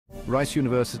Rice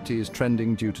University is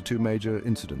trending due to two major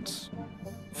incidents.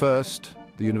 First,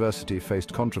 the university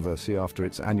faced controversy after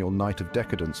its annual Night of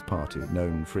Decadence party,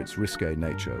 known for its risque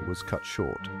nature, was cut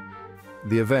short.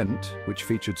 The event, which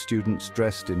featured students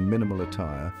dressed in minimal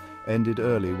attire, ended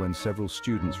early when several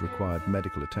students required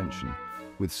medical attention,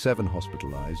 with 7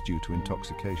 hospitalized due to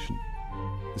intoxication.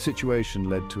 The situation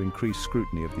led to increased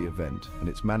scrutiny of the event and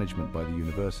its management by the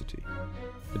university.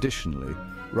 Additionally,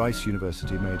 Rice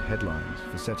University made headlines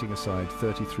for setting aside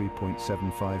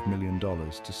 $33.75 million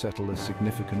to settle a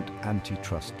significant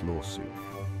antitrust lawsuit.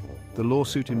 The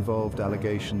lawsuit involved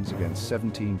allegations against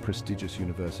 17 prestigious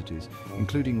universities,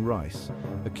 including Rice,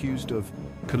 accused of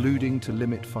colluding to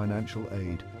limit financial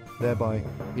aid, thereby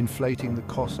inflating the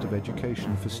cost of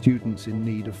education for students in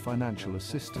need of financial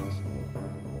assistance.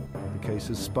 The case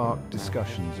has sparked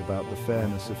discussions about the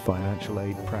fairness of financial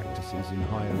aid practices in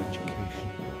higher education.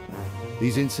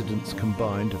 These incidents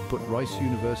combined have put Rice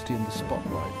University in the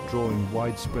spotlight, drawing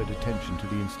widespread attention to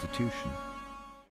the institution.